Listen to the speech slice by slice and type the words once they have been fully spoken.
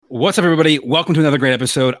What's up, everybody? Welcome to another great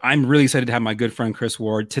episode. I'm really excited to have my good friend Chris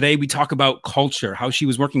Ward. Today, we talk about culture, how she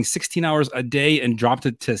was working 16 hours a day and dropped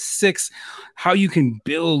it to 6, how you can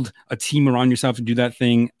build a team around yourself to do that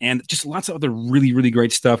thing, and just lots of other really, really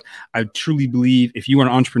great stuff. I truly believe if you are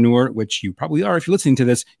an entrepreneur, which you probably are if you're listening to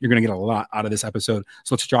this, you're going to get a lot out of this episode.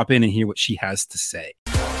 So let's drop in and hear what she has to say.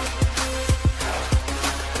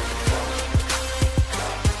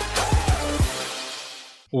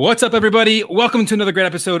 What's up, everybody? Welcome to another great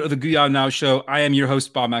episode of the Gooyah Now Show. I am your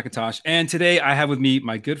host, Bob McIntosh, and today I have with me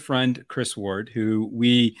my good friend, Chris Ward, who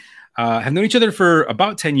we have known each other for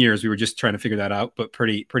about 10 years. We were just trying to figure that out, but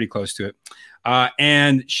pretty close to it.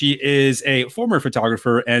 And she is a former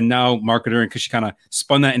photographer and now marketer, and because she kind of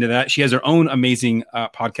spun that into that, she has her own amazing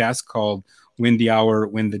podcast called Win the Hour,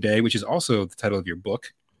 Win the Day, which is also the title of your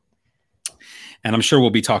book. And I'm sure we'll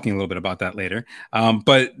be talking a little bit about that later.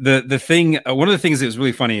 But the thing, one of the things that was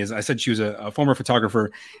really funny is I said she was a former photographer,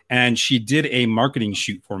 and she did a marketing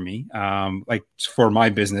shoot for me, like for my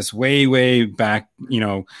business way back,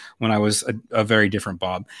 when I was a very different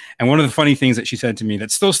Bob. And one of the funny things that she said to me that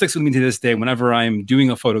still sticks with me to this day, whenever I'm doing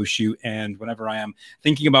a photo shoot and whenever I am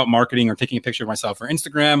thinking about marketing or taking a picture of myself for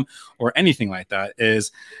Instagram or anything like that,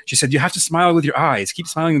 is she said, you have to smile with your eyes. Keep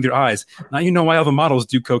smiling with your eyes. Now you know why all the models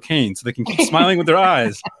do cocaine, so they can keep smiling with their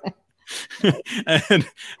eyes. and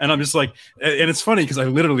I'm just like, and it's funny because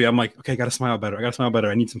I'm like, okay, I gotta smile better.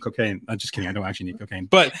 I need some cocaine. I'm just kidding. I don't actually need cocaine,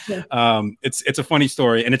 but it's a funny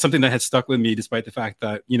story, and it's something that has stuck with me despite the fact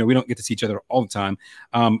that we don't get to see each other all the time.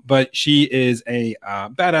 But she is a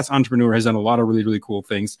badass entrepreneur, has done a lot of really cool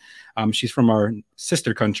things. She's from our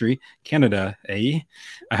sister country, Canada. I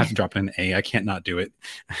have to drop in an I can't not do it.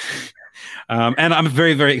 And I'm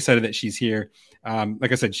very excited that she's here.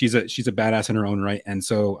 Like I said, she's a badass in her own right, and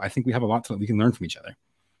so I think we have a lot we can learn from each other.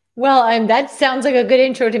 Well, that sounds like a good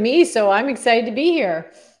intro to me, so I'm excited to be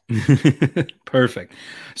here. Perfect.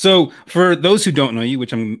 So for those who don't know you,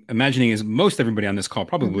 which I'm imagining is most everybody on this call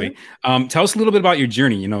probably, tell us a little bit about your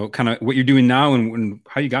journey, kind of what you're doing now and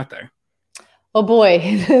how you got there. Oh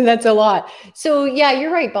boy, that's a lot. So yeah,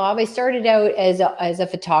 you're right, Bob. I started out as a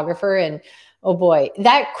photographer, and oh boy,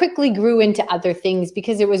 that quickly grew into other things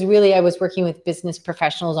because it was really, I was working with business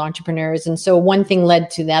professionals, entrepreneurs. And so one thing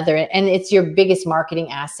led to the other, and it's your biggest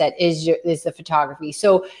marketing asset is the photography.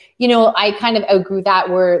 So, I kind of outgrew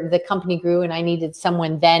that where the company grew and I needed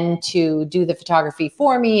someone then to do the photography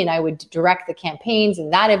for me, and I would direct the campaigns,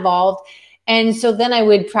 and that evolved. And so then I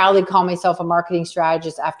would proudly call myself a marketing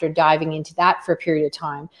strategist after diving into that for a period of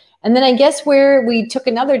time. And then I guess where we took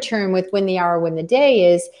another turn with Win the Hour, Win the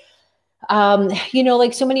Day is,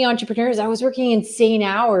 like so many entrepreneurs, I was working insane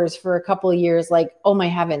hours for a couple of years, like, oh my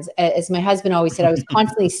heavens, as my husband always said, I was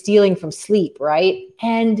constantly stealing from sleep. Right.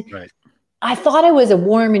 And I thought I was a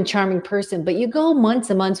warm and charming person, but you go months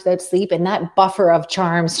and months without sleep and that buffer of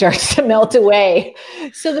charm starts to melt away.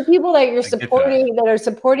 So the people that you're supporting, that are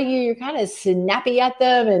supporting you, you're kind of snappy at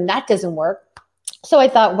them, and that doesn't work. So I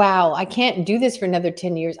thought, wow, I can't do this for another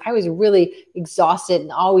 10 years. I was really exhausted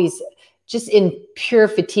and always just in pure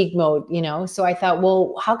fatigue mode, So I thought,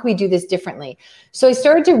 well, how can we do this differently? So I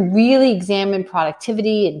started to really examine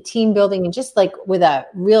productivity and team building, and just like with a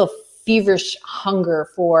real feverish hunger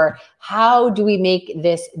for how do we make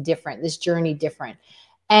this different, this journey different.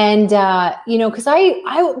 And, because I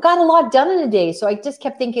got a lot done in a day. So I just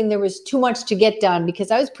kept thinking there was too much to get done because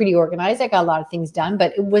I was pretty organized. I got a lot of things done,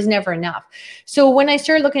 but it was never enough. So when I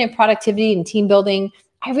started looking at productivity and team building,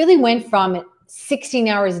 I really went from 16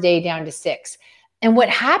 hours a day down to 6. And what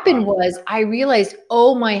happened was I realized,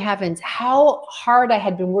 oh my heavens, how hard I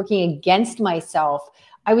had been working against myself.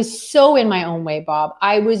 I was so in my own way, Bob.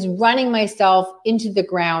 I was running myself into the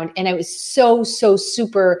ground, and I was so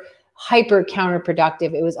super hyper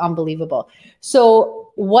counterproductive. It was unbelievable.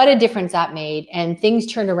 So what a difference that made. And things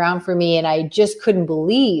turned around for me. And I just couldn't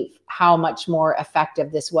believe how much more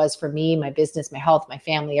effective this was for me, my business, my health, my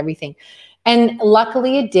family, everything. And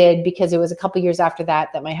luckily it did, because it was a couple of years after that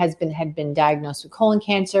my husband had been diagnosed with colon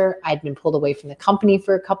cancer. I'd been pulled away from the company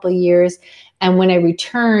for a couple of years. And when I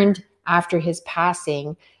returned after his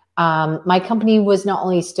passing, my company was not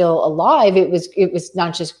only still alive, it was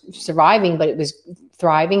not just surviving, but it was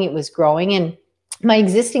thriving, it was growing. And my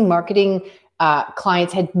existing marketing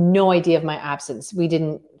clients had no idea of my absence. We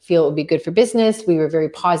didn't feel it would be good for business. We were very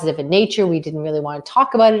positive in nature. We didn't really want to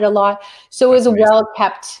talk about it a lot. So it was a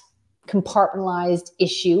well-kept, compartmentalized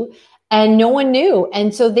issue, and no one knew.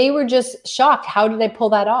 And so they were just shocked. How did I pull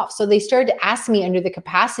that off? So they started to ask me, under the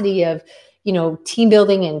capacity of, team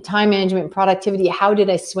building and time management and productivity, how did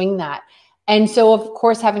I swing that? And so, of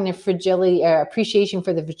course, having the fragility, appreciation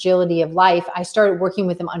for the fragility of life, I started working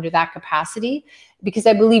with them under that capacity. because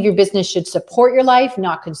I believe your business should support your life,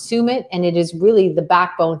 not consume it. And it is really the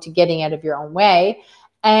backbone to getting out of your own way.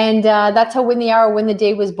 And that's how Win the Hour, Win the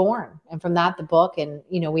Day was born. And from that, the book, and,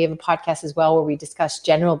 we have a podcast as well where we discuss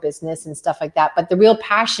general business and stuff like that. But the real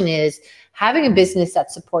passion is having a business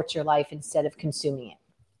that supports your life instead of consuming it.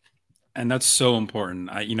 And that's so important.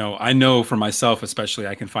 I know for myself, especially,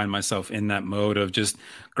 I can find myself in that mode of just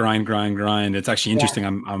grind. It's actually interesting.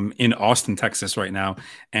 Yeah. I'm in Austin, Texas right now,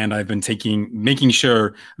 and I've been making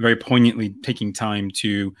sure very poignantly taking time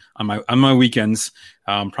to on my weekends,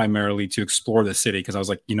 primarily to explore the city, because I was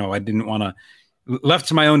like, I didn't want to. Left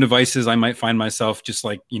to my own devices, I might find myself just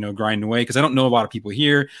like, grinding away, because I don't know a lot of people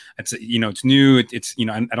here. It's, it's new. It's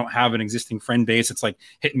I don't have an existing friend base. It's like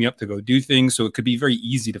hitting me up to go do things. So it could be very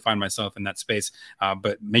easy to find myself in that space.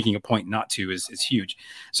 But making a point not to is huge.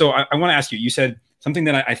 So I want to ask you, you said something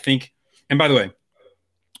that I think, and by the way,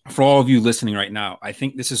 for all of you listening right now, I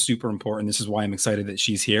think this is super important. This is why I'm excited that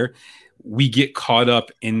she's here. We get caught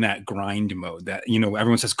up in that grind mode that,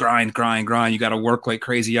 everyone says, grind. You got to work like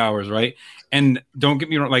crazy hours, right? And don't get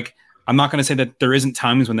me wrong. Like, I'm not going to say that there isn't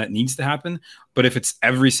times when that needs to happen, but if it's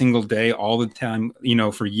every single day, all the time,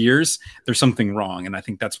 for years, there's something wrong. And I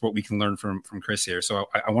think that's what we can learn from Chris here. So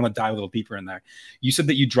I want to dive a little deeper in there. You said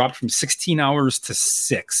that you dropped from 16 hours to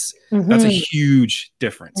 6. Mm-hmm. That's a huge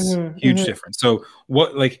difference, huge difference. So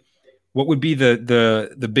what would be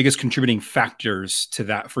the biggest contributing factors to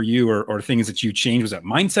that for you, or things that you changed? Was that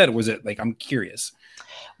mindset? Was it I'm curious.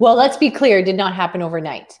 Well, let's be clear. It did not happen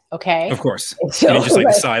overnight. Okay. Of course. So, you didn't just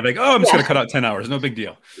decide I'm just going to cut out 10 hours. No big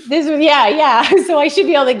deal. This was, yeah. So I should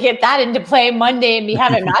be able to get that into play Monday and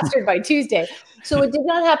have it mastered by Tuesday. So it did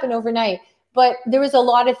not happen overnight, but there was a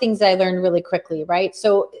lot of things that I learned really quickly. Right.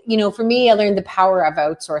 So, for me, I learned the power of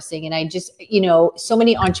outsourcing, and I just, so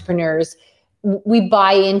many entrepreneurs, we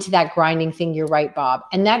buy into that grinding thing. You're right, Bob.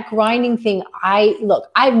 And that grinding thing,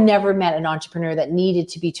 I've never met an entrepreneur that needed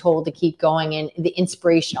to be told to keep going, and the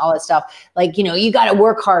inspiration, all that stuff. Like, you got to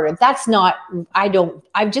work harder.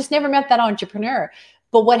 I've just never met that entrepreneur.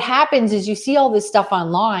 But what happens is you see all this stuff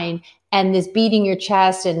online and this beating your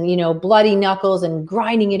chest and, bloody knuckles and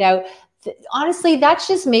grinding it out. Honestly, that's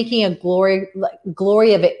just making a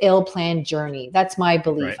glory of an ill-planned journey. That's my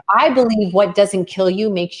belief. Right. I believe what doesn't kill you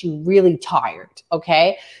makes you really tired.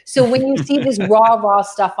 Okay. So when you see this raw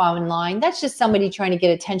stuff online, that's just somebody trying to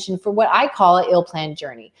get attention for what I call an ill-planned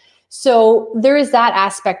journey. So there is that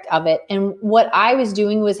aspect of it. And what I was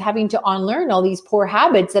doing was having to unlearn all these poor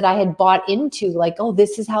habits that I had bought into, like, oh,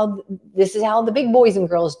 this is how the big boys and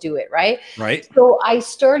girls do it. Right. Right. So I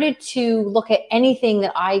started to look at anything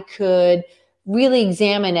that I could really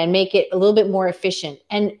examine and make it a little bit more efficient.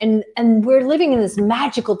 And we're living in this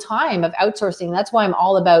magical time of outsourcing. That's why I'm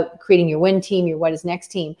all about creating your win team, your what is next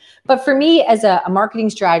team. But for me, as a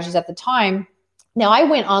marketing strategist at the time, now, I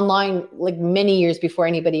went online like many years before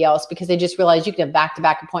anybody else, because I just realized you can have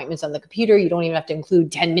back-to-back appointments on the computer. You don't even have to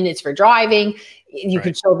include 10 minutes for driving. You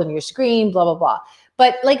could show them your screen, blah, blah, blah.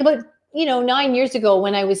 But like about 9 years ago,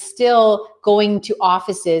 when I was still going to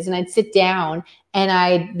offices, and I'd sit down and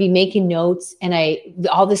I'd be making notes, and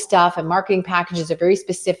all this stuff, and marketing packages are very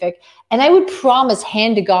specific. And I would promise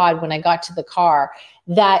hand to God when I got to the car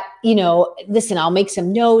that, listen, I'll make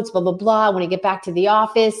some notes, blah, blah, blah. When I get back to the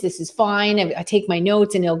office, this is fine. I take my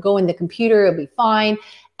notes and it'll go in the computer. It'll be fine.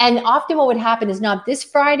 And often what would happen is not this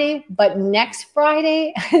Friday, but next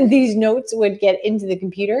Friday, these notes would get into the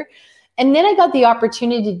computer. And then I got the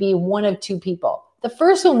opportunity to be one of two people. The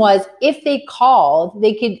first one was, if they called,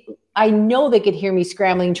 I know they could hear me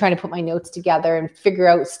scrambling, trying to put my notes together and figure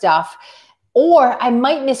out stuff. Or I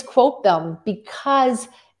might misquote them, because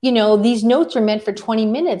these notes are meant for 20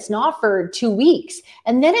 minutes, not for 2 weeks.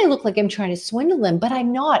 And then I look like I'm trying to swindle them, but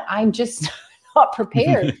I'm not. I'm just not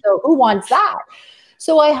prepared. So who wants that?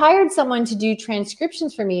 So I hired someone to do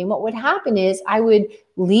transcriptions for me. And what would happen is I would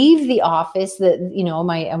leave the office,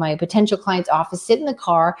 my potential client's office, sit in the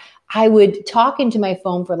car. I would talk into my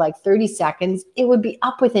phone for like 30 seconds. It would be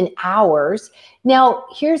up within hours. Now,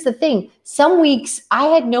 here's the thing. Some weeks I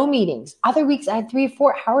had no meetings. Other weeks I had 3 or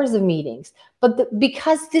 4 hours of meetings. But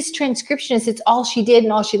because this transcriptionist, it's all she did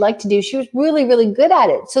and all she liked to do, she was really, really good at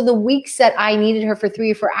it. So the weeks that I needed her for 3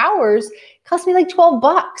 or 4 hours cost me like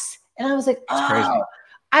 $12. And I was like, that's crazy.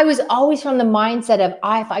 I was always from the mindset of,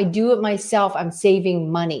 if I do it myself, I'm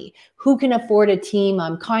saving money. Who can afford a team?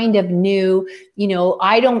 I'm kind of new.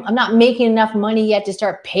 I'm not making enough money yet to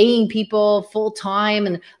start paying people full time.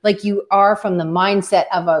 And like you are from the mindset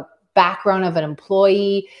of a background of an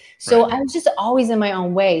employee. So right. I was just always in my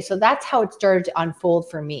own way. So that's how it started to unfold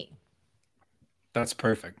for me. That's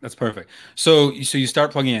perfect. That's perfect. So you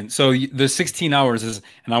start plugging in. So the 16 hours is,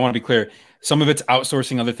 and I want to be clear, some of it's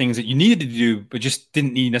outsourcing other things that you needed to do, but just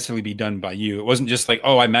didn't need necessarily be done by you. It wasn't just like,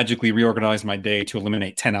 oh, I magically reorganized my day to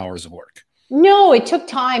eliminate 10 hours of work. No, it took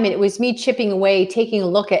time, and it was me chipping away, taking a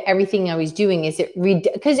look at everything I was doing. Is it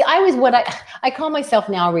because I was what I call myself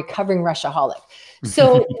now a recovering rushaholic.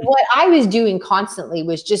 So what I was doing constantly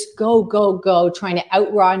was just go, go, go, trying to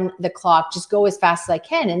outrun the clock, just go as fast as I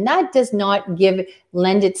can. And that does not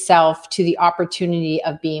lend itself to the opportunity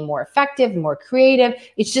of being more effective, more creative.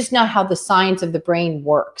 It's just not how the science of the brain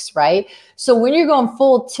works, right? So when you're going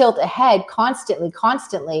full tilt ahead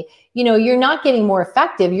constantly, you're not getting more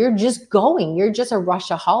effective. You're just going, you're just a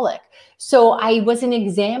rushaholic. So I wasn't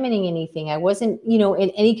examining anything. I wasn't,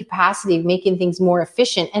 in any capacity of making things more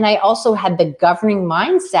efficient. And I also had the governing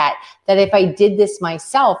mindset that if I did this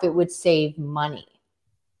myself, it would save money.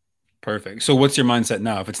 Perfect. So what's your mindset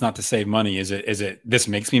now? If it's not to save money, is it this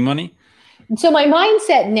makes me money? So my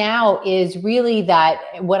mindset now is really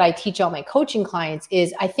that what I teach all my coaching clients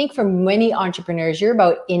is I think for many entrepreneurs, you're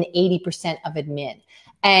about in 80% of admin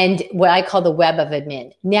and what I call the web of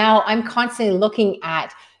admin. Now I'm constantly looking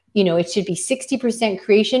at, it should be 60%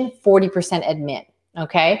 creation, 40% admin.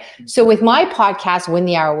 Okay. So with my podcast, Win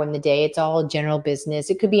the Hour, Win the Day, it's all general business.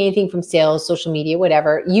 It could be anything from sales, social media,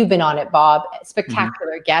 whatever. You've been on it, Bob.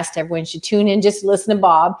 Spectacular guest. Everyone should tune in, just listen to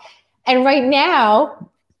Bob. And right now,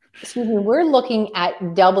 we're looking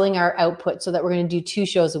at doubling our output so that we're going to do 2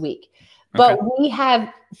 shows a week. But we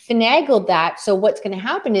have finagled that. So what's going to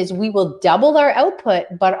happen is we will double our output,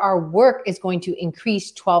 but our work is going to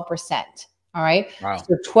increase 12%. All right. Wow.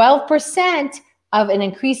 So 12% of an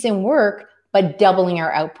increase in work, but doubling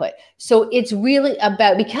our output. So it's really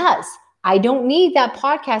about, because I don't need that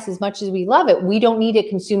podcast as much as we love it. We don't need it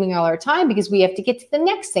consuming all our time because we have to get to the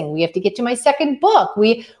next thing. We have to get to my second book.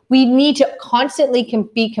 We need to constantly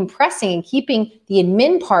be compressing and keeping the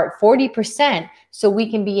admin part 40% so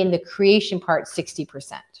we can be in the creation part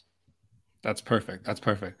 60%. That's perfect. That's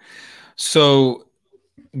perfect. So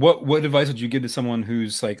what advice would you give to someone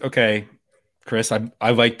who's like, okay, Chris, I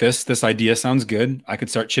like this idea sounds good. I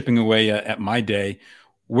could start chipping away at my day.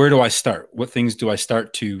 Where do I start? What things do I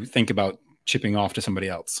start to think about chipping off to somebody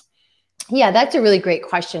else? Yeah, that's a really great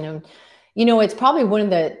question. And, it's probably one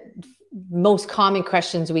of the most common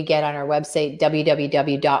questions we get on our website,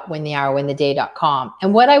 www.winthehourwintheday.com.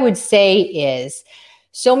 And what I would say is,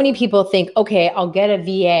 so many people think, okay, I'll get a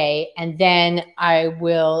VA and then I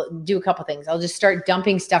will do a couple things. I'll just start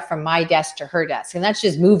dumping stuff from my desk to her desk. And that's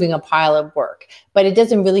just moving a pile of work, but it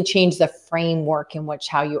doesn't really change the framework in which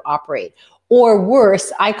how you operate. Or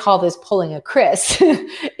worse, I call this pulling a Chris,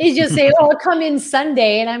 is just say, oh, I'll come in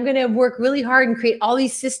Sunday and I'm going to work really hard and create all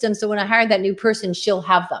these systems. So when I hire that new person, she'll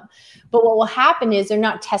have them. But what will happen is they're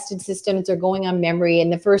not tested systems. They're going on memory.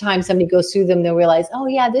 And the first time somebody goes through them, they'll realize, oh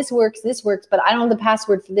yeah, this works, but I don't know the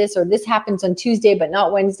password for this, or this happens on Tuesday, but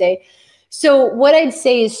not Wednesday. So what I'd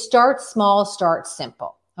say is start small, start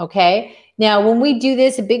simple. Okay. Now, when we do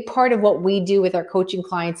this, a big part of what we do with our coaching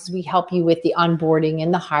clients is we help you with the onboarding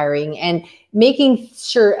and the hiring and making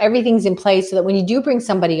sure everything's in place so that when you do bring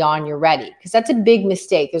somebody on, you're ready. Because that's a big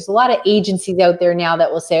mistake. There's a lot of agencies out there now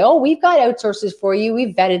that will say, oh, we've got outsourcers for you.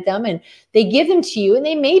 We've vetted them and they give them to you and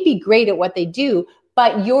they may be great at what they do,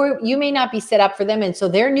 but you may not be set up for them. And so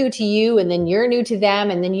they're new to you and then you're new to them.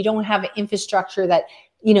 And then you don't have an infrastructure that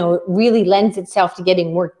really lends itself to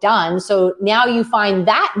getting work done. So now you find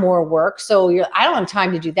that more work. So I don't have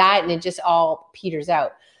time to do that. And it just all peters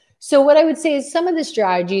out. So what I would say is some of the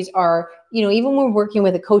strategies are, even when we're working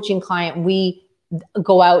with a coaching client, we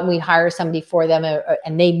go out and we hire somebody for them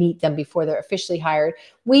and they meet them before they're officially hired.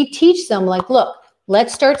 We teach them like, look,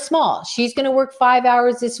 let's start small. She's going to work 5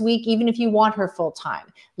 hours this week, even if you want her full time.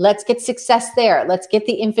 Let's get success there. Let's get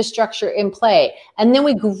the infrastructure in play. And then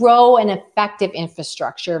we grow an effective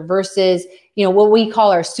infrastructure versus, what we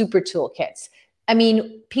call our super toolkits. I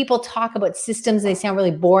mean, people talk about systems and they sound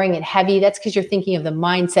really boring and heavy. That's because you're thinking of the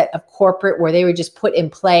mindset of corporate where they were just put in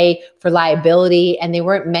play for liability and they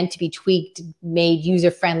weren't meant to be tweaked, made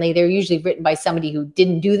user-friendly. They're usually written by somebody who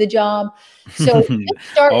didn't do the job. So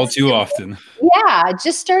all too often. Yeah,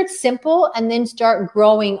 just start simple and then start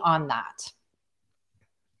growing on that.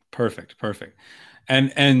 Perfect.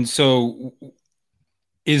 And so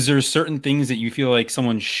is there certain things that you feel like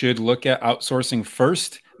someone should look at outsourcing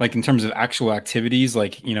first like in terms of actual activities,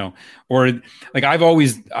 like, you know, or like I've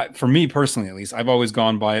always, for me personally, at least, I've always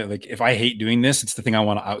gone by like, if I hate doing this, it's the thing I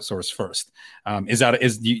want to outsource first. Do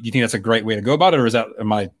you think that's a great way to go about it? Or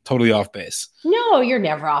am I totally off base? No, you're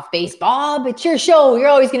never off base, Bob. It's your show. You're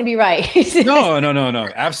always going to be right. No,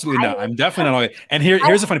 absolutely not. I'm definitely not. And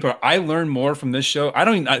here's the funny part. I learn more from this show. I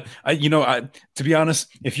don't even, to be honest,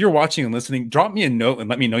 if you're watching and listening, drop me a note and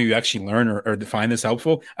let me know you actually learn or find this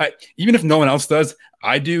helpful. Even if no one else does,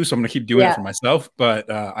 I do. So I'm going to keep doing it for myself. But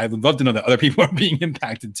I would love to know that other people are being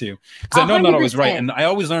impacted too. Because I know I'm not always right. And I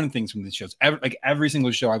always learn things from these shows. Every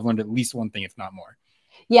single show, I've learned at least one thing, if not more.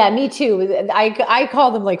 Yeah, me too. I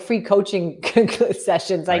call them like free coaching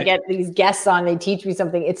sessions. Right. I get these guests on, they teach me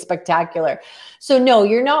something. It's spectacular. So no,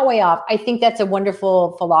 you're not way off. I think that's a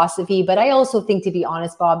wonderful philosophy, but I also think, to be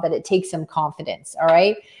honest, Bob, that it takes some confidence. All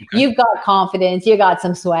right. Okay. You've got confidence, you got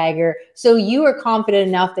some swagger. So you are confident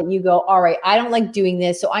enough that you go, all right, I don't like doing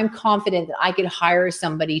this. So I'm confident that I could hire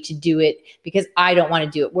somebody to do it because I don't want to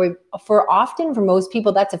do it. For most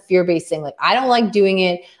people, that's a fear-based thing. Like, I don't like doing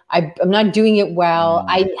it. I'm not doing it well.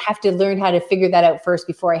 I have to learn how to figure that out first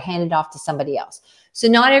before I hand it off to somebody else. So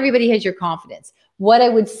not everybody has your confidence. What I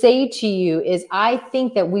would say to you is I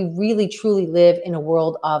think that we really, truly live in a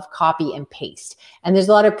world of copy and paste. And there's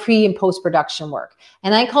a lot of pre and post-production work.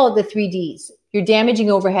 And I call it the 3Ds. You're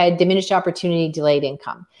damaging overhead, diminished opportunity, delayed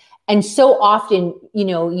income. And so often,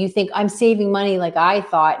 you think I'm saving money like I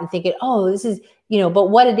thought and thinking, oh, this is,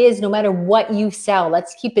 but what it is, no matter what you sell,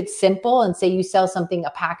 let's keep it simple and say you sell something,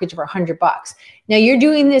 a package for $100. Now you're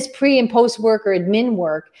doing this pre and post work or admin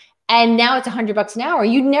work, and now it's $100 an hour.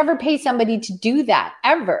 You'd never pay somebody to do that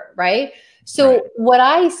ever, right? So what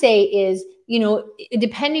I say is,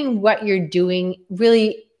 depending what you're doing,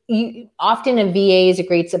 really, often a VA is a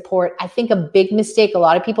great support. I think a big mistake a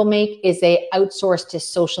lot of people make is they outsource to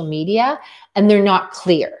social media and they're not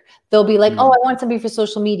clear. They'll be like, oh, I want somebody for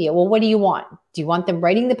social media. Well, what do you want? Do you want them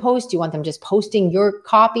writing the post? Do you want them just posting your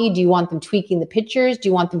copy? Do you want them tweaking the pictures? Do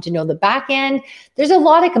you want them to know the back end? There's a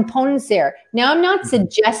lot of components there. Now, I'm not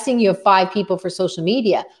suggesting you have 5 people for social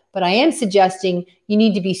media, but I am suggesting you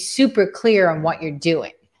need to be super clear on what you're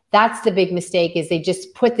doing. That's the big mistake, is they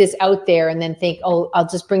just put this out there and then think, oh, I'll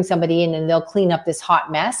just bring somebody in and they'll clean up this hot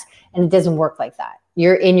mess. And it doesn't work like that.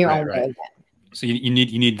 You're in your own way again. So you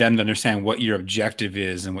need them to understand what your objective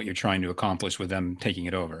is and what you're trying to accomplish with them taking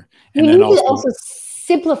it over. And you need to also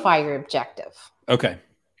simplify your objective. Okay,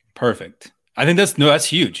 perfect. I think that's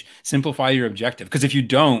huge. Simplify your objective. Because if you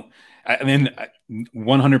don't,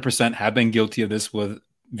 100% have been guilty of this with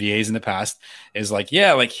VAs in the past, is like,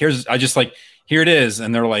 here it is.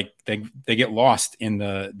 And they're like, they get lost in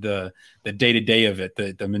the day-to-day of it,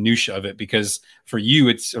 the minutia of it, because for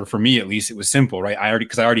you, or for me at least, it was simple, right? I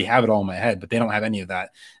already have it all in my head, but they don't have any of that.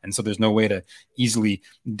 And so there's no way to easily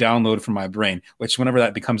download it from my brain, which whenever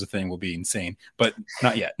that becomes a thing will be insane, but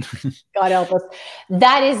not yet. God help us.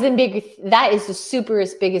 That is the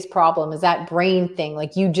superest biggest problem, is that brain thing.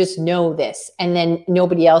 Like, you just know this and then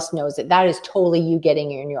nobody else knows it. That is totally you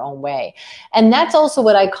getting in your own way. And that's also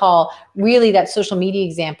what I call, really, that social media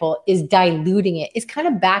example is diluting it. It's kind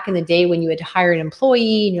of back in the day when you had to hire an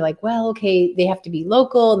employee and you're like, well, okay, they have to be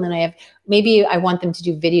local. And then maybe I want them to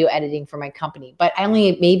do video editing for my company, but I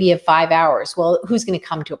only maybe have 5 hours. Well, who's going to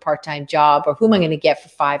come to a part-time job, or who am I going to get for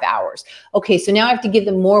 5 hours? Okay, so now I have to give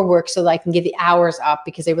them more work so that I can get the hours up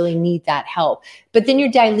because I really need that help. But then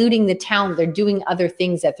you're diluting the talent. They're doing other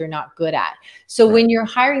things that they're not good at. So when you're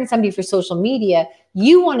hiring somebody for social media,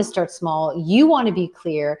 you want to start small, you want to be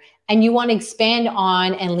clear, and you want to expand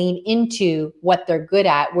on and lean into what they're good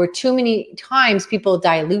at, where too many times people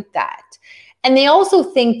dilute that. And they also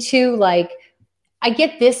think too, like, I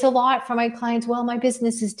get this a lot from my clients. Well, my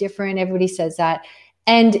business is different. Everybody says that.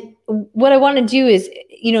 And what I want to do is,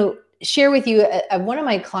 share with you one of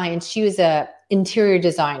my clients. She was a interior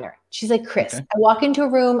designer. She's like, Chris, I walk into a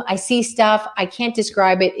room, I see stuff, I can't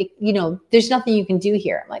describe it. There's nothing you can do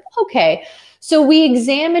here. I'm like, okay. So we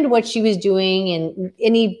examined what she was doing and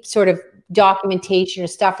any sort of documentation or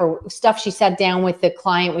stuff she sat down with the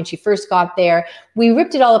client when she first got there. We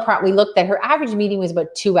ripped it all apart. We looked at her average meeting was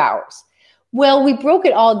about 2 hours. Well, we broke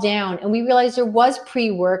it all down and we realized there was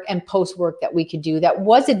pre-work and post-work that we could do that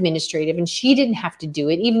was administrative, and she didn't have to do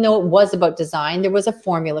it. Even though it was about design, there was a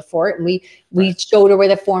formula for it. And we showed her where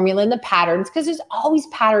the formula and the patterns, because there's always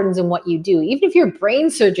patterns in what you do. Even if you're a brain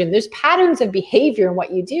surgeon, there's patterns of behavior in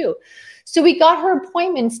what you do. So we got her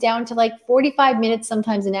appointments down to like 45 minutes,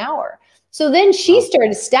 sometimes an hour. So then she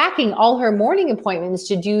started stacking all her morning appointments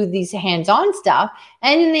to do these hands-on stuff.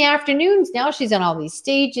 And in the afternoons, now she's on all these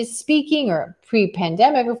stages speaking, or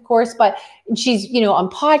pre-pandemic, of course, but she's, on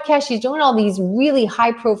podcasts, she's doing all these really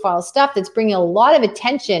high profile stuff that's bringing a lot of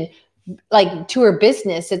attention like to her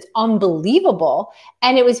business. It's unbelievable.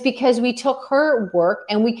 And it was because we took her work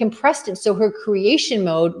and we compressed it. So her creation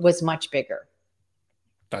mode was much bigger.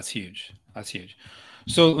 That's huge. That's huge.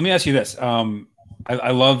 So let me ask you this.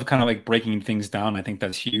 I love kind of like breaking things down. I think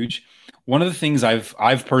that's huge. One of the things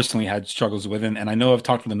I've personally had struggles with, and I know I've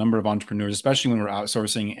talked with a number of entrepreneurs, especially when we're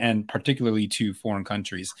outsourcing and particularly to foreign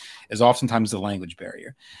countries, is oftentimes the language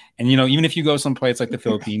barrier. And, even if you go someplace like the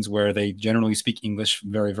Philippines where they generally speak English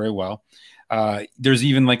very, very well, there's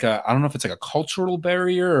even like I don't know if it's like a cultural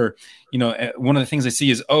barrier or, one of the things I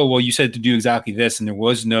see is, oh, well, you said to do exactly this, and there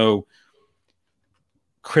was no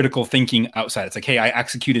critical thinking outside. It's like, hey, I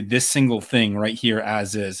executed this single thing right here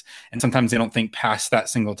as is. And sometimes they don't think past that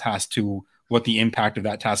single task to what the impact of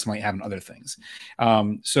that task might have on other things.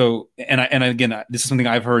 So again, this is something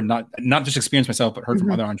I've heard, not just experienced myself, but heard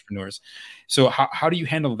from other entrepreneurs. So how do you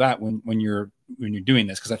handle that when you're doing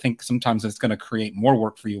this? Because I think sometimes it's going to create more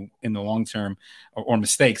work for you in the long term, or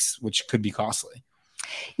mistakes, which could be costly.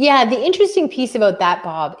 Yeah, the interesting piece about that,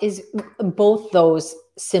 Bob, is both those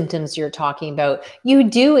symptoms you're talking about, you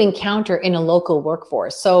do encounter in a local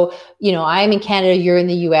workforce. So, I'm in Canada, you're in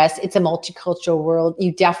the US, it's a multicultural world.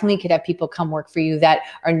 You definitely could have people come work for you that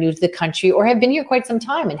are new to the country or have been here quite some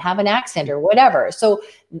time and have an accent or whatever. So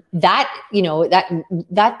that,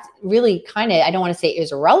 that really kind of, I don't want to say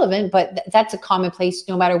is irrelevant, but that's a commonplace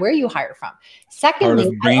no matter where you hire from. Secondly, part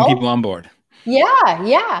of bringing people on board.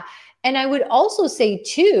 Yeah. And I would also say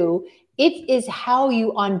too, it is how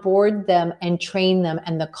you onboard them and train them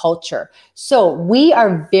and the culture. So we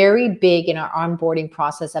are very big in our onboarding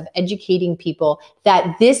process of educating people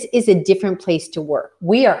that this is a different place to work.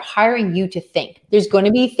 We are hiring you to think. There's going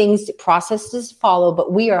to be things, processes to follow,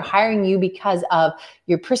 but we are hiring you because of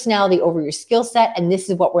your personality over your skill set. And this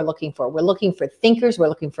is what we're looking for. We're looking for thinkers. We're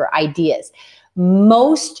looking for ideas.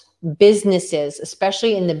 Most businesses,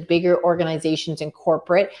 especially in the bigger organizations and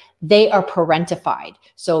corporate, they are parentified.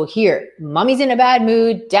 So here, mommy's in a bad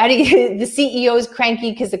mood, daddy, the CEO is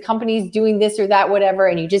cranky because the company's doing this or that, whatever.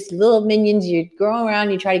 And you just little minions, you go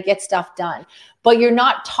around, you try to get stuff done, but you're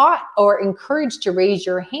not taught or encouraged to raise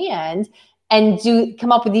your hand and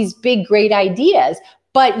come up with these big, great ideas.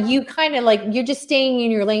 But you kind of like, you're just staying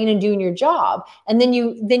in your lane and doing your job. And then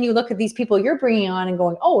you look at these people you're bringing on and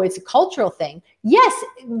going, oh, it's a cultural thing. Yes,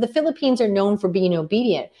 the Philippines are known for being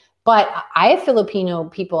obedient, but I have Filipino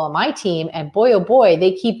people on my team, and boy, oh boy,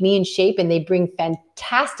 they keep me in shape and they bring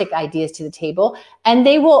fantastic ideas to the table, and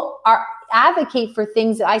they will advocate for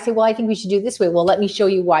things that I say, well, I think we should do this way. Well, let me show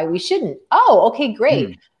you why we shouldn't. Oh, okay,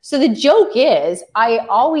 great. So the joke is, I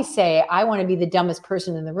always say, I want to be the dumbest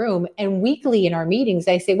person in the room. And weekly in our meetings,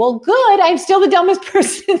 I say, well, good, I'm still the dumbest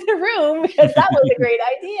person in the room because that was a great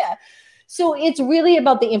idea. So it's really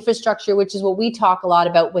about the infrastructure, which is what we talk a lot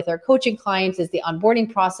about with our coaching clients, is the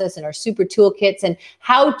onboarding process and our super toolkits, and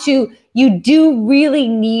you do really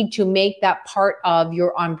need to make that part of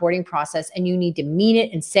your onboarding process, and you need to mean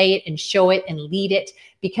it and say it and show it and lead it,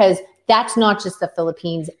 because that's not just the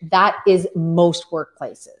Philippines. That is most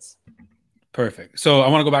workplaces. Perfect. So I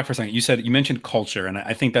want to go back for a second. You mentioned culture, and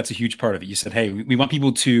I think that's a huge part of it. You said, hey, we want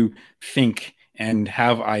people to think and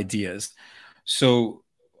have ideas. So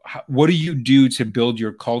what do you do to build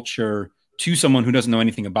your culture to someone who doesn't know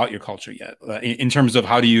anything about your culture yet? In terms of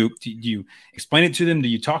how do you explain it to them? Do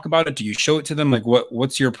you talk about it? Do you show it to them? Like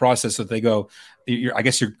what's your process that they go, I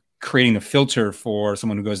guess you're creating a filter for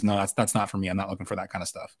someone who goes, no, that's not for me. I'm not looking for that kind of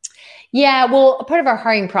stuff. Yeah, well, a part of our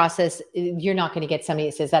hiring process, you're not going to get somebody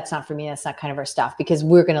that says, that's not for me, that's not kind of our stuff, because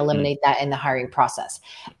we're going to eliminate that in the hiring process.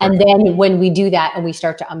 And then when we do that and we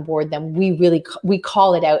start to onboard them, we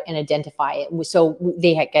call it out and identify it. So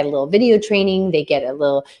they get a little video training, they get a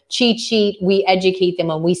little cheat sheet, we educate them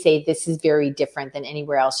when we say, this is very different than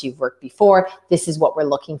anywhere else you've worked before, this is what we're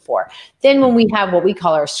looking for. Then when we have what we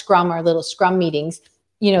call our little scrum meetings,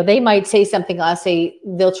 they might say something, I'll say,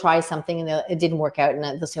 they'll try something and it didn't work out. And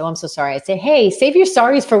they'll say, oh, I'm so sorry. I say, hey, save your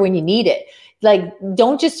sorries for when you need it. Like,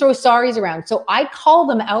 don't just throw sorries around. So I call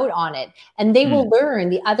them out on it, and they will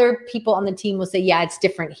learn. The other people on the team will say, yeah, it's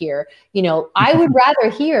different here. I would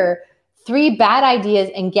rather hear 3 bad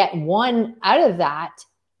ideas and get 1 out of that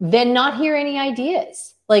than not hear any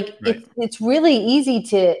ideas. Like it's really easy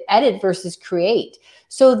to edit versus create.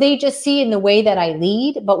 So they just see in the way that I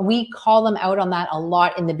lead, but we call them out on that a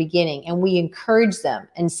lot in the beginning, and we encourage them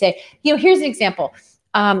and say, here's an example.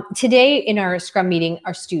 Today in our Scrum meeting,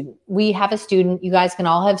 we have a student. You guys can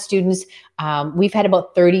all have students. We've had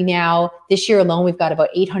about 30 now. This year alone, we've got about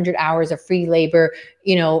 800 hours of free labor,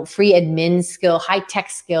 free admin skill, high tech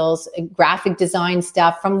skills, graphic design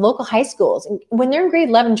stuff from local high schools. And when they're in grade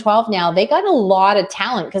 11, 12 now, they got a lot of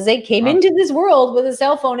talent because they came into this world with a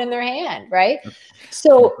cell phone in their hand, right?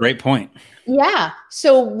 So great point. Yeah.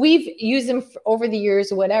 So we've used them over the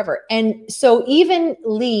years or whatever. And so even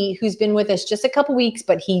Lee, who's been with us just a couple weeks,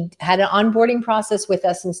 but he had an onboarding process with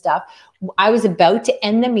us and stuff. I was about to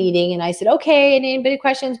end the meeting and I said, okay, anybody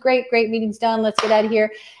questions? Great, meeting's done. Let's get out of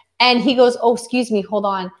here. And he goes, oh, excuse me, hold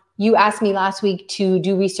on. You asked me last week to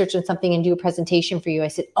do research on something and do a presentation for you. I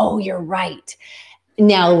said, oh, you're right.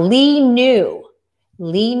 Now, Lee knew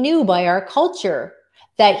by our culture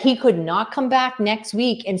that he could not come back next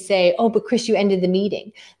week and say, oh, but Chris, you ended the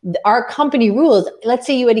meeting. Our company rules, let's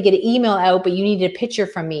say you had to get an email out, but you needed a picture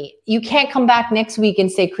from me. You can't come back next week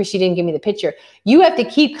and say, Chris, you didn't give me the picture. You have to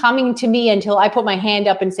keep coming to me until I put my hand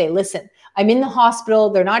up and say, listen, I'm in the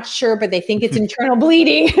hospital. They're not sure, but they think it's internal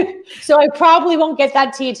bleeding. So I probably won't get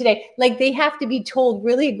that to you today. Like they have to be told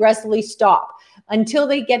really aggressively, stop. Until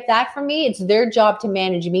they get that from me, it's their job to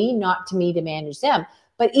manage me, not to me to manage them.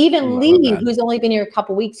 But even Lee, who's only been here a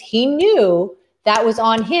couple of weeks, he knew that was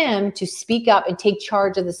on him to speak up and take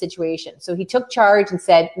charge of the situation. So he took charge and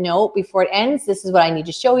said, no, before it ends, this is what I need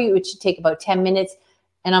to show you. It should take about 10 minutes.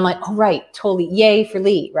 And I'm like, oh, right, totally. Yay for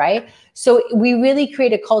Lee, right? So we really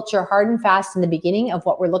create a culture hard and fast in the beginning of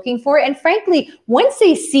what we're looking for. And frankly, once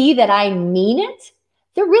they see that I mean it,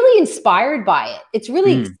 they're really inspired by it. It's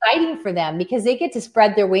really exciting for them because they get to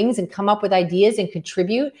spread their wings and come up with ideas and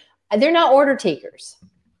contribute. They're not order takers.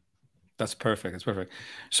 That's perfect. That's perfect.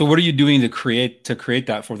 So what are you doing to create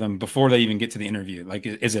that for them before they even get to the interview? Like,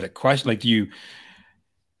 is it a question? Like,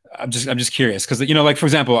 I'm just curious because, like, for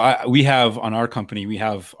example, we have on our company, we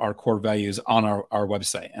have our core values on our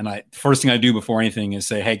website. And first thing I do before anything is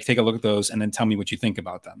say, hey, take a look at those and then tell me what you think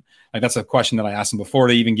about them. Like, that's a question that I ask them before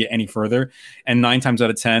they even get any further. And 9 times out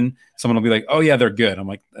of 10, someone will be like, oh yeah, they're good. I'm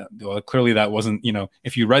like, well, clearly that wasn't,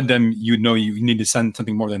 if you read them, you'd know you need to send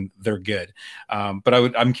something more than they're good.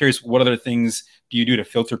 But I'm curious, what other things do you do to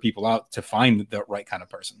filter people out to find the right kind of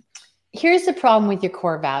person? Here's the problem with your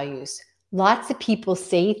core values. Lots of people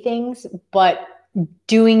say things, but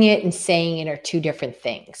doing it and saying it are two different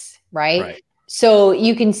things, right? So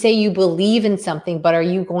you can say you believe in something, but are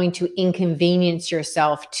you going to inconvenience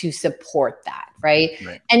yourself to support that, right?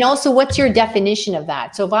 And also, what's your definition of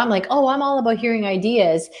that? So if I'm like, oh, I'm all about hearing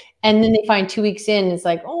ideas, and then they find 2 weeks in, it's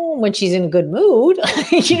like, oh, when she's in a good mood,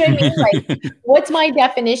 you know what I mean? Like, what's my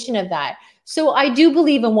definition of that? So I do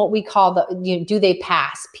believe in what we call do they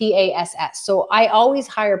pass, PASS. So I always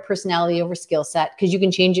hire personality over skill set because you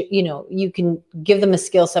can change it. You can give them a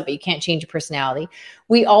skill set, but you can't change a personality.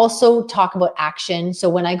 We also talk about action. So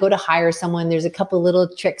when I go to hire someone, there's a couple little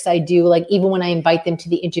tricks I do. Like even when I invite them to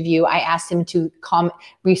the interview, I ask them to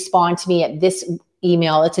respond to me at this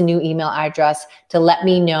email. It's a new email address to let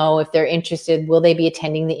me know if they're interested. Will they be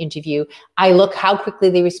attending the interview? I look how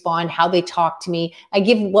quickly they respond, how they talk to me. I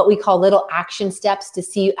give what we call little action steps to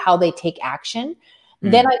see how they take action.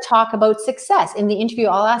 Then I talk about success. In the interview,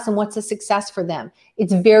 I'll ask them what's a success for them.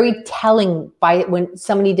 It's very telling when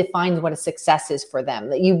somebody defines what a success is for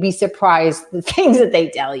them, that you'd be surprised the things that they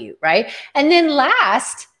tell you, right? And then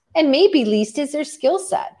last, and maybe least, is their skill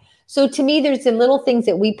set. So to me, there's the little things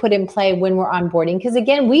that we put in play when we're onboarding. Because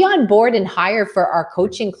again, we onboard and hire for our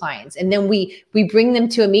coaching clients. And then we bring them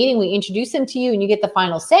to a meeting, we introduce them to you and you get the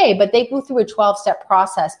final say, but they go through a 12-step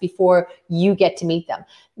process before you get to meet them.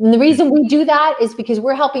 And the reason we do that is because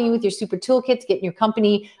we're helping you with your super toolkits, getting your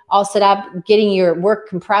company all set up, getting your work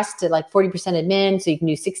compressed to like 40% admin so you can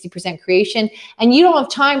do 60% creation. And you don't have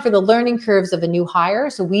time for the learning curves of a new hire.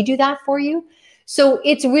 So we do that for you. So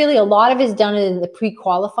it's really a lot of it is done in the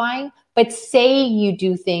pre-qualifying, but saying you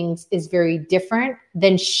do things is very different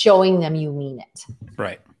than showing them you mean it.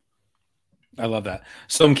 Right. I love that.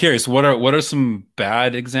 So I'm curious, what are some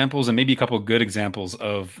bad examples and maybe a couple of good examples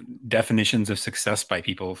of definitions of success by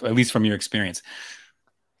people, at least from your experience?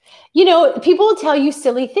 People will tell you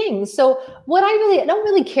silly things. So I don't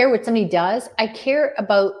really care what somebody does. I care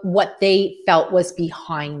about what they felt was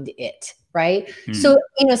behind it. Right. So,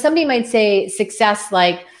 somebody might say success,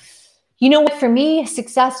 like, what for me,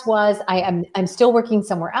 success was I'm still working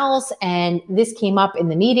somewhere else. And this came up in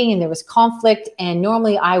the meeting and there was conflict. And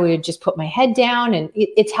normally I would just put my head down and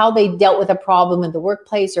it's how they dealt with a problem in the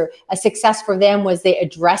workplace. Or a success for them was they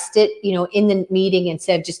addressed it, in the meeting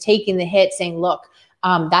instead of just taking the hit saying, look,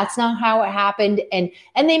 That's not how it happened. And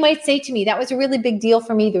they might say to me, that was a really big deal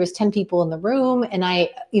for me. There was 10 people in the room and I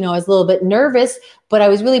was a little bit nervous, but I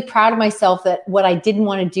was really proud of myself that what I didn't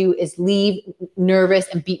want to do is leave nervous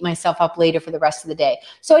and beat myself up later for the rest of the day.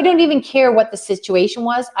 So I don't even care what the situation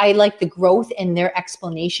was. I like the growth and their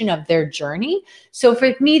explanation of their journey. So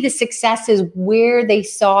for me, the success is where they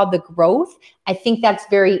saw the growth. I think that's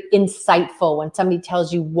very insightful when somebody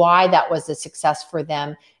tells you why that was a success for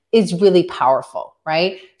them. Is really powerful,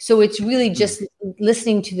 right? So it's really just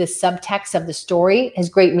listening to the subtext of the story has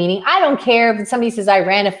great meaning. I don't care if somebody says I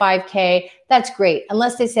ran a 5K, that's great.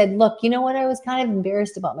 Unless they said, look, you know what? I was kind of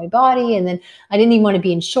embarrassed about my body and then I didn't even want to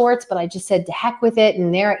be in shorts, but I just said to heck with it.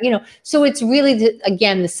 And there, so it's really,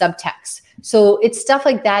 again, the subtext. So it's stuff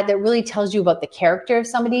like that that really tells you about the character of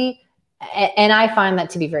somebody. And I find that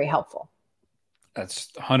to be very helpful.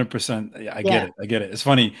 That's 100%. I get it. I get it. It's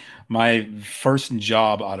funny. My first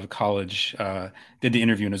job out of college, did the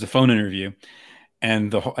interview, and it was a phone interview,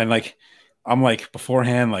 and I'm like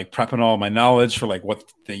beforehand, like prepping all my knowledge for like what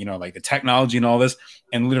the, like the technology and all this.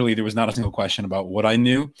 And literally there was not a single question about what I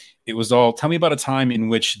knew. It was all, tell me about a time in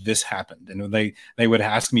which this happened. And they would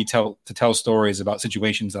ask me to tell stories about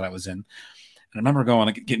situations that I was in. And I remember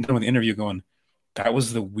getting done with the interview going, that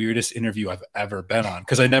was the weirdest interview I've ever been on,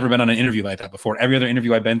 because I'd never been on an interview like that before. Every other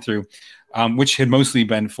interview I've been through, which had mostly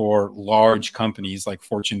been for large companies, like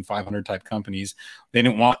Fortune 500 type companies, they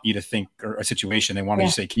didn't want you to think or a situation. They wanted you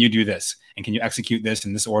to say, can you do this? And can you execute this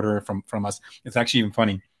in this order from us? It's actually even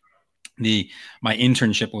funny. My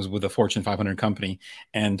internship was with a Fortune 500 company,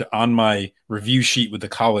 and on my review sheet with the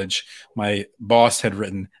college, my boss had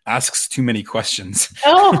written "asks too many questions."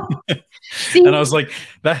 Oh, and I was like,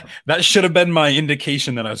 that should have been my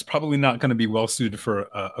indication that I was probably not going to be well suited for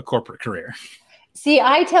a corporate career. See,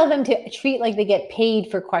 I tell them to treat like they get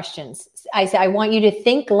paid for questions. I say, I want you to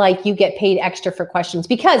think like you get paid extra for questions,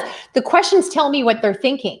 because the questions tell me what they're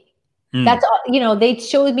thinking. That's, they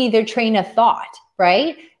showed me their train of thought,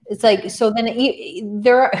 right? It's like, so then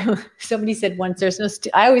somebody said once,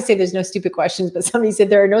 I always say there's no stupid questions, but somebody said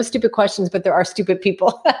there are no stupid questions, but there are stupid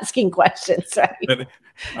people asking questions. Right?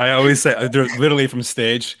 I always say, literally from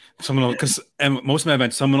stage, and most of my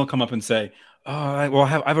events, someone will come up and say, oh, I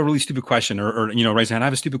have a really stupid question, or raise a hand. I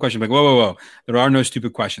have a stupid question. I'm like, whoa. There are no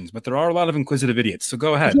stupid questions, but there are a lot of inquisitive idiots. So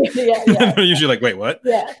go ahead. Yeah. They're usually like, wait, what?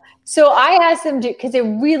 Yeah. So I ask them because it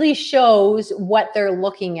really shows what they're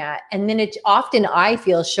looking at. And then it often, I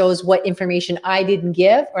feel, shows what information I didn't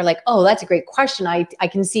give, or like, oh, that's a great question. I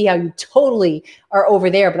can see how you totally are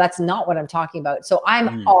over there, but that's not what I'm talking about. So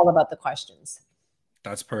I'm all about the questions.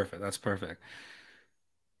 That's perfect.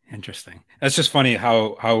 Interesting. That's just funny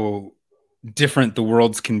how different the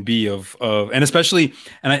worlds can be and especially,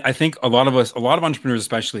 and I think a lot of entrepreneurs,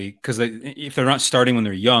 especially because if they're not starting when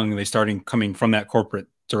they're young, they're starting coming from that corporate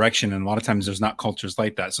direction. And a lot of times there's not cultures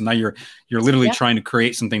like that. So now you're literally trying to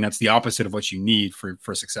create something that's the opposite of what you need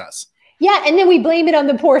for success. Yeah. And then we blame it on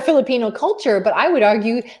the poor Filipino culture, but I would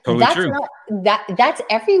argue that's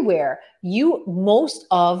everywhere. Most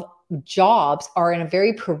of jobs are in a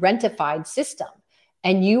very parentified system.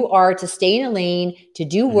 And you are to stay in a lane, to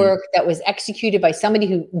do work that was executed by somebody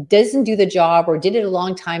who doesn't do the job or did it a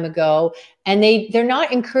long time ago. And they're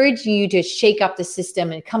not encouraging you to shake up the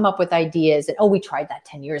system and come up with ideas. And, oh, we tried that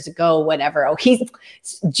 10 years ago, whatever. Oh, he's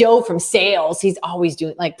Joe from sales. He's always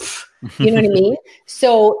doing you know what I mean?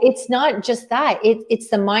 So it's not just that. It's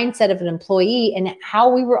the mindset of an employee and how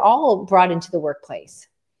we were all brought into the workplace.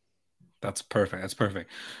 That's perfect.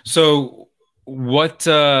 So what,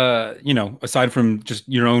 aside from just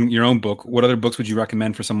your own book, what other books would you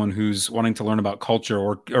recommend for someone who's wanting to learn about culture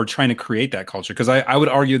or trying to create that culture? Because I would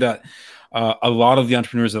argue that a lot of the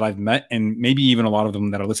entrepreneurs that I've met, and maybe even a lot of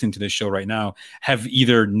them that are listening to this show right now, have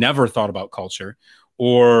either never thought about culture,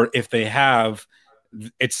 or if they have,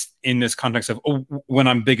 it's in this context of, oh, when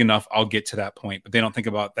I'm big enough, I'll get to that point. But they don't think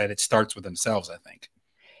about that it starts with themselves, I think.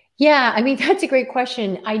 Yeah, I mean, that's a great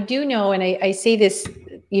question. I do know, and I say this,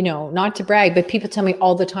 not to brag, but people tell me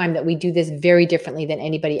all the time that we do this very differently than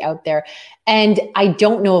anybody out there. And I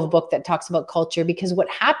don't know of a book that talks about culture, because what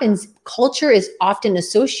happens, culture is often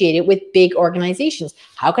associated with big organizations.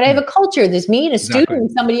 How could I have a culture? There's me and a student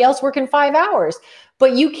and somebody else working 5 hours.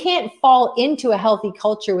 But you can't fall into a healthy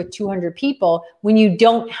culture with 200 people when you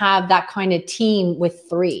don't have that kind of team with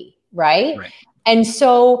 3, right? And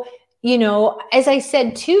so, as I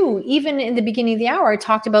said too, even in the beginning of the hour, I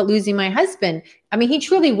talked about losing my husband. I mean, he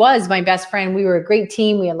truly was my best friend. We were a great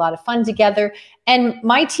team. We had a lot of fun together. And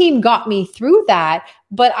my team got me through that.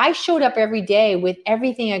 But I showed up every day with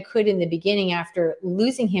everything I could in the beginning after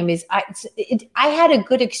losing him. I had a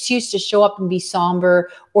good excuse to show up and be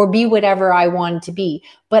somber or be whatever I wanted to be.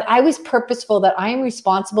 But I was purposeful that I am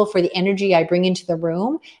responsible for the energy I bring into the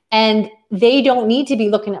room. And they don't need to be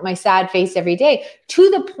looking at my sad face every day, to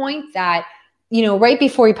the point that, you know, right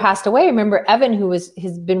before he passed away, I remember Evan, who has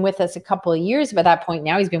been with us a couple of years. By that point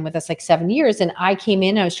now, he's been with us like 7 years. And I came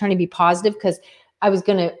in, I was trying to be positive because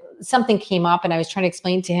something came up and I was trying to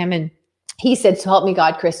explain to him. And he said, so help me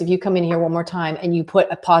God, Chris, if you come in here one more time and you put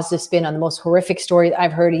a positive spin on the most horrific story that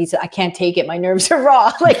I've heard, he said, I can't take it. My nerves are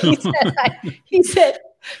raw. Like he said,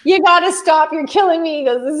 you got to stop. You're killing me. He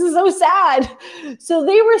goes, this is so sad. So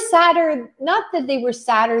they were sadder. Not that they were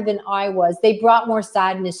sadder than I was. They brought more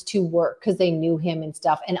sadness to work because they knew him and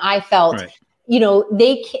stuff. And I felt, you know,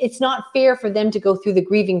 it's not fair for them to go through the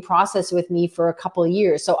grieving process with me for a couple of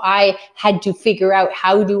years. So I had to figure out,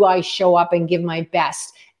 how do I show up and give my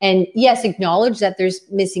best? And yes, acknowledge that there's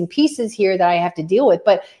missing pieces here that I have to deal with,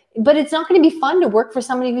 but it's not going to be fun to work for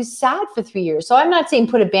somebody who's sad for 3 years. So I'm not saying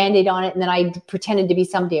put a Band-Aid on it and then I pretended to be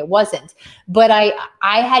somebody it wasn't. But I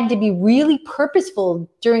had to be really purposeful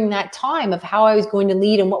during that time of how I was going to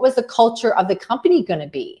lead and what was the culture of the company going to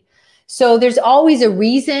be. So there's always a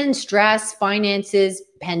reason: stress, finances,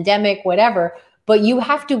 pandemic, whatever. But you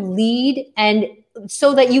have to lead, and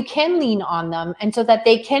so that you can lean on them, and so that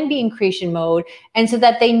they can be in creation mode, and so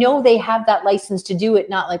that they know they have that license to do it.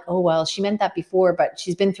 Not like, oh, well, she meant that before, but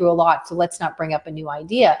she's been through a lot, so let's not bring up a new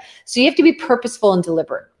idea. So you have to be purposeful and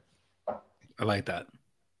deliberate. I like that.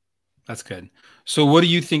 That's good. So what do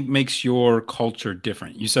you think makes your culture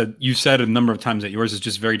different? You said a number of times that yours is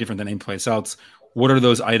just very different than any place else. What are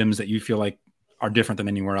those items that you feel like are different than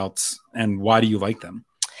anywhere else, and why do you like them?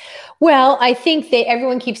 Well, I think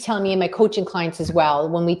everyone keeps telling me, and my coaching clients as well,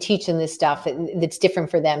 when we teach them this stuff, that's different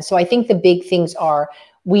for them. So I think the big things are,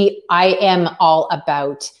 I am all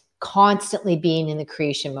about constantly being in the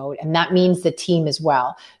creation mode. And that means the team as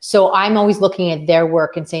well. So I'm always looking at their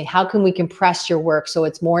work and saying, how can we compress your work so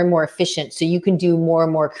it's more and more efficient, so you can do more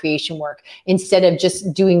and more creation work instead of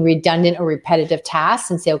just doing redundant or repetitive tasks,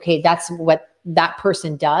 and say, okay, that's what that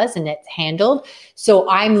person does and it's handled. So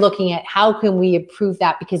I'm looking at how can we improve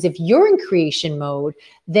that, because if you're in creation mode,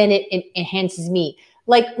 then it enhances me.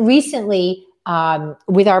 Like recently,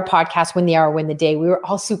 with our podcast, Win the Hour, Win the Day, we were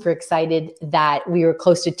all super excited that we were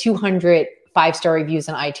close to 200 5-star reviews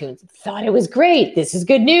on iTunes. Thought it was great. This is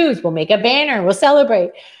good news. We'll make a banner. We'll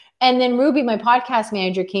celebrate. And then Ruby, my podcast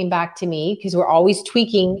manager, came back to me, because we're always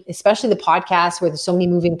tweaking, especially the podcast where there's so many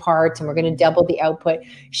moving parts and we're going to double the output.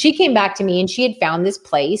 She came back to me and she had found this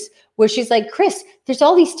place where she's like, Chris, there's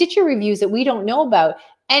all these Stitcher reviews that we don't know about.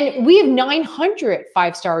 And we have 900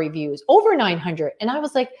 5-star reviews, over 900. And I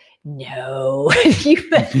was like, no,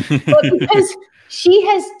 because she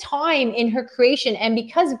has time in her creation. And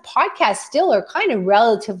because podcasts still are kind of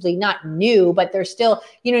relatively not new, but they're still,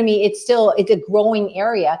 you know what I mean? It's a growing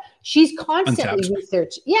area. She's constantly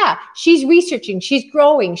researching. Yeah, she's researching. She's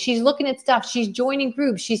growing. She's looking at stuff. She's joining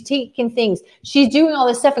groups. She's taking things. She's doing all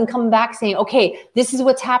this stuff and coming back saying, okay, this is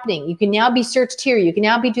what's happening. You can now be searched here. You can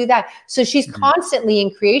now be do that. So she's constantly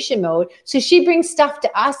in creation mode. So she brings stuff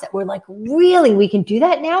to us that we're like, really? We can do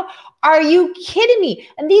that now? Are you kidding me?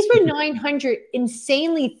 And these were 900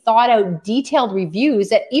 insanely thought out, detailed reviews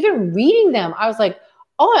that even reading them, I was like,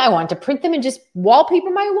 oh, I want to print them and just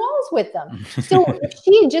wallpaper my walls with them. So if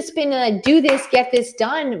she had just been in a do this, get this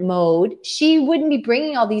done mode, she wouldn't be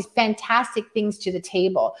bringing all these fantastic things to the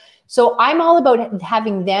table. So I'm all about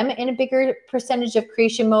having them in a bigger percentage of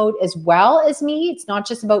creation mode as well as me. It's not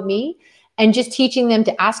just about me. And just teaching them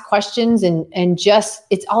to ask questions and just,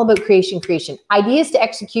 it's all about creation. Ideas to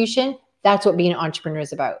execution. That's what being an entrepreneur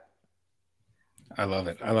is about. I love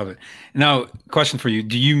it. Now, question for you.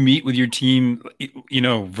 Do you meet with your team,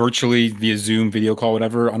 virtually via Zoom, video call,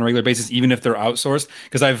 whatever, on a regular basis, even if they're outsourced?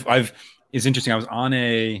 Because it's interesting. I was on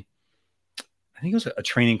I think it was a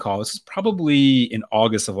training call. This is probably in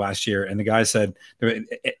August of last year. And the guy said,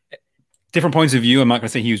 different points of view. I'm not going to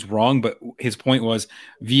say he was wrong, but his point was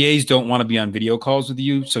VAs don't want to be on video calls with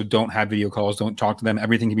you. So don't have video calls. Don't talk to them.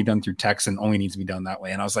 Everything can be done through text and only needs to be done that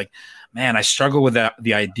way. And I was like, man, I struggle with that.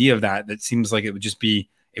 The idea of that seems like it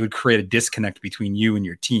would create a disconnect between you and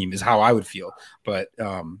your team is how I would feel. But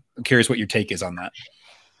I'm curious what your take is on that.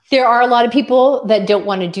 There are a lot of people that don't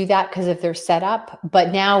want to do that because of their setup,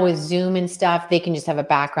 but now with Zoom and stuff, they can just have a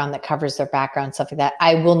background that covers their background, stuff like that.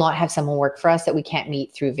 I will not have someone work for us that we can't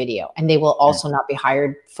meet through video, and they will also not be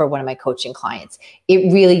hired for one of my coaching clients.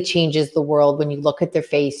 It really changes the world when you look at their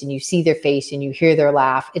face and you see their face and you hear their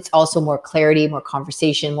laugh. It's also more clarity, more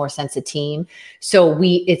conversation, more sense of team. So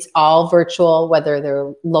it's all virtual, whether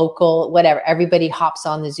they're local, whatever. Everybody hops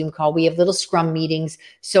on the Zoom call. We have little scrum meetings.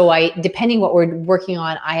 So depending what we're working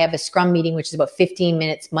on, I have a scrum meeting, which is about 15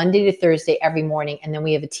 minutes, Monday to Thursday every morning. And then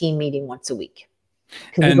we have a team meeting once a week.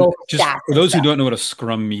 And just for those who don't know what a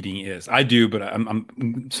scrum meeting is, I do, but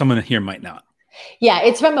someone here might not. Yeah,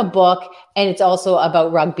 it's from a book, and it's also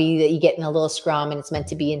about rugby that you get in a little scrum, and it's meant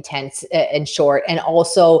to be intense and short. And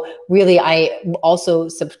also, really, I also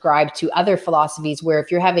subscribe to other philosophies where if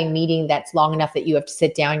you're having a meeting that's long enough that you have to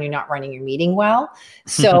sit down, you're not running your meeting well.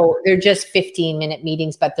 So they're just 15-minute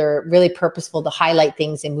meetings, but they're really purposeful to highlight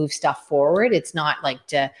things and move stuff forward. It's not like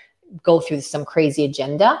to go through some crazy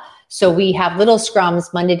agenda. So we have little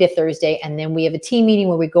scrums Monday to Thursday, and then we have a team meeting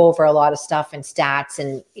where we go over a lot of stuff and stats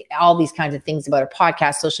and all these kinds of things about our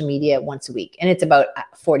podcast, social media once a week. And it's about a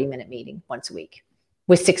 40-minute meeting once a week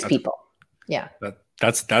with 6 people. Yeah.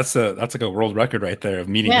 That's like a world record right there of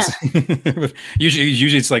meetings. Yeah.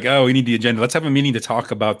 usually it's like, oh, we need the agenda. Let's have a meeting to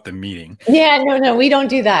talk about the meeting. Yeah, no, we don't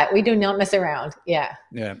do that. We do not mess around. Yeah.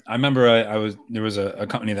 Yeah. I remember there was a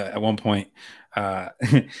company that at one point,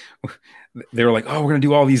 they were like, oh, we're going to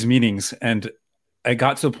do all these meetings. And I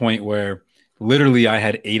got to a point where literally I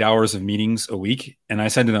had 8 hours of meetings a week. And I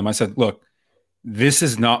said to them, look, this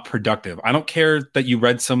is not productive. I don't care that you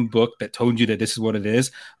read some book that told you that this is what it is.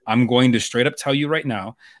 I'm going to straight up tell you right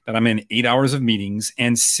now that I'm in 8 hours of meetings,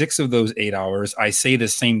 and 6 of those 8 hours, I say the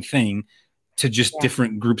same thing to just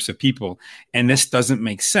different groups of people. And this doesn't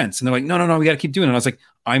make sense. And they're like, no, we got to keep doing it. And I was like,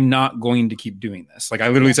 I'm not going to keep doing this. Like I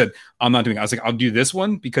literally said, I'm not doing it. I was like, I'll do this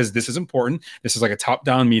one because this is important. This is like a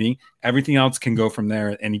top-down meeting. Everything else can go from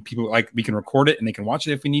there. And people, like, we can record it and they can watch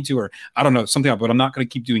it if we need to, or I don't know, something else, but I'm not going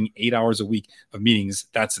to keep doing 8 hours a week of meetings.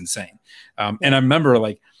 That's insane. And I remember,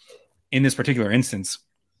 like, in this particular instance,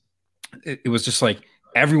 it was just like,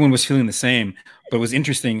 everyone was feeling the same, but it was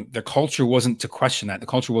interesting. The culture wasn't to question that. The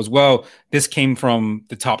culture was, well, this came from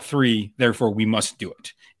the top 3, therefore we must do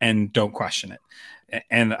it and don't question it.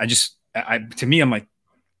 And to me, I'm like,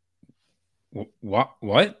 what?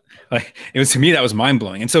 Like, it was, to me, that was mind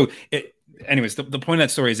blowing. And so anyways, the point of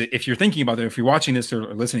that story is that if you're thinking about it, if you're watching this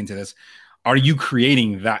or listening to this, are you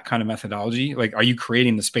creating that kind of methodology? Like, are you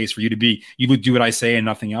creating the space for you would do what I say and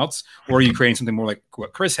nothing else? Or are you creating something more like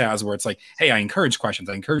what Chris has, where it's like, hey, I encourage questions.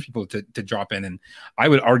 I encourage people to drop in. And I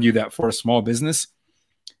would argue that for a small business,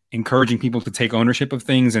 encouraging people to take ownership of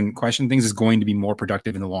things and question things is going to be more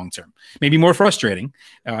productive in the long term. Maybe more frustrating.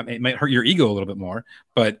 It might hurt your ego a little bit more,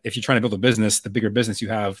 but if you're trying to build a business, the bigger business you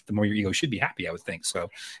have, the more your ego should be happy, I would think. So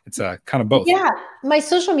it's kind of both. Yeah. My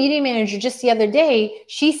social media manager just the other day,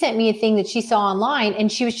 she sent me a thing that she saw online,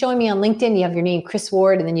 and she was showing me on LinkedIn, you have your name, Chris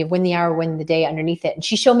Ward, and then you win the hour, win the day underneath it. And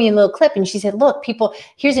she showed me a little clip and she said, look, people,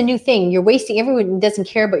 here's a new thing. You're wasting, everyone doesn't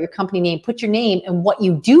care about your company name. Put your name and what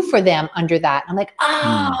you do for them under that. I'm like,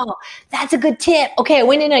 that's a good tip. Okay. I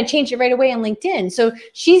went in and I changed it right away on LinkedIn. So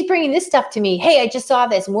she's bringing this stuff to me. Hey, I just saw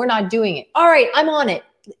this and we're not doing it. All right, I'm on it.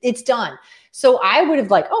 It's done. So I would have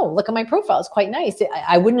like, oh, look at my profile. It's quite nice.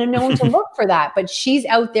 I wouldn't have known to look for that, but she's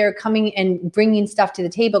out there coming and bringing stuff to the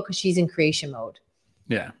table because she's in creation mode.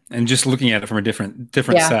 Yeah. And just looking at it from a different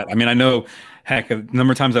set. I mean, I know, heck, a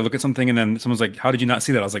number of times I look at something and then someone's like, how did you not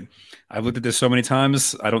see that? I was like, I've looked at this so many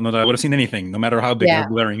times. I don't know that I would have seen anything, no matter how big or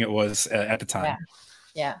glaring it was at the time.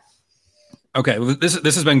 Yeah. Okay. Well, this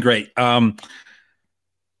has been great.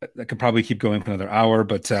 I could probably keep going for another hour,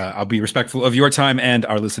 but I'll be respectful of your time and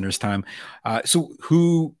our listeners' time. So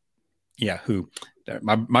who?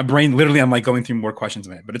 My brain, literally, I'm like going through more questions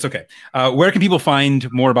in it, but it's okay. Where can people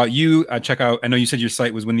find more about you? Check out, I know you said your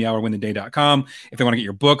site was winthehourwintheday.com. If they want to get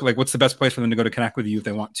your book, like, what's the best place for them to go to connect with you if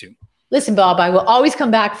they want to? Listen, Bob, I will always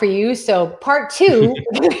come back for you. So part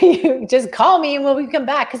 2, just call me and we'll come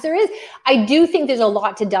back. Because I do think there's a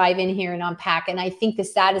lot to dive in here and unpack. And I think the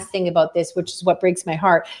saddest thing about this, which is what breaks my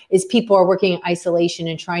heart, is people are working in isolation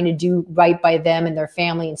and trying to do right by them and their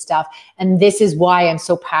family and stuff. And this is why I'm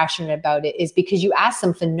so passionate about it, is because you ask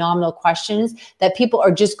some phenomenal questions that people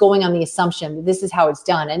are just going on the assumption that this is how it's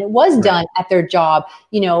done. And it was done at their job,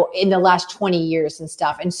 in the last 20 years and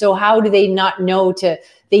stuff. And so how do they not know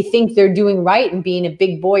they think they're doing right and being a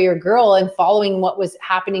big boy or girl and following what was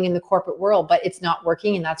happening in the corporate world, but it's not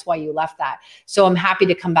working. And that's why you left that. So I'm happy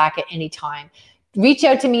to come back at any time. Reach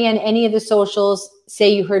out to me on any of the socials.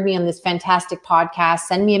 Say you heard me on this fantastic podcast.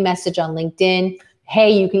 Send me a message on LinkedIn.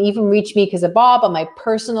 Hey, you can even reach me because of Bob on my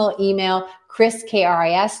personal email, Chris,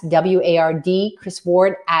 KRISWARD, Chris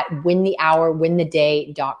Ward at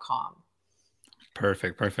winthehourwintheday.com.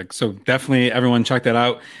 Perfect. So definitely everyone check that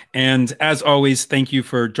out. And as always, thank you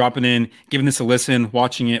for dropping in, giving this a listen,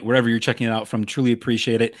 watching it, wherever you're checking it out from. Truly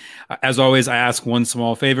appreciate it. As always, I ask one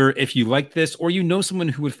small favor. If you like this or you know someone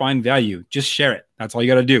who would find value, just share it. That's all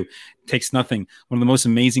you got to do. It takes nothing. One of the most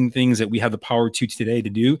amazing things that we have the power to today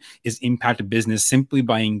to do is impact a business simply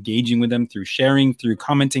by engaging with them through sharing, through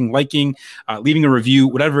commenting, liking, leaving a review,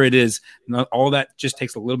 whatever it is. Not all that just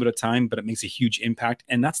takes a little bit of time, but it makes a huge impact.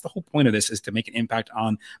 And that's the whole point of this, is to make an impact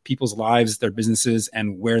on people's lives, their businesses,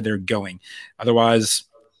 and where they're going. Otherwise,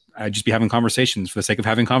 I'd just be having conversations for the sake of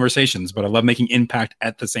having conversations, but I love making impact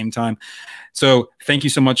at the same time. So thank you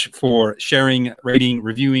so much for sharing, rating,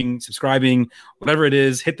 reviewing, subscribing, whatever it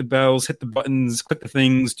is. Hit the bells, hit the buttons, click the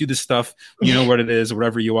things, do the stuff. You know what it is,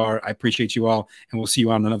 wherever you are. I appreciate you all, and we'll see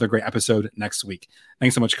you on another great episode next week.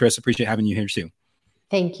 Thanks so much, Chris. Appreciate having you here too.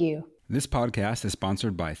 Thank you. This podcast is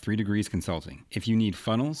sponsored by 3 Degrees Consulting. If you need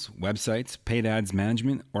funnels, websites, paid ads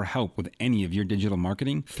management, or help with any of your digital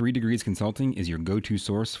marketing, 3 Degrees Consulting is your go-to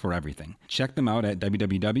source for everything. Check them out at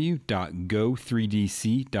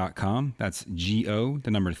www.go3dc.com. That's Go,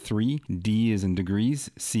 the number 3, D is in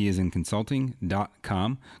degrees, C is in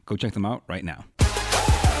consulting.com. Go check them out right now.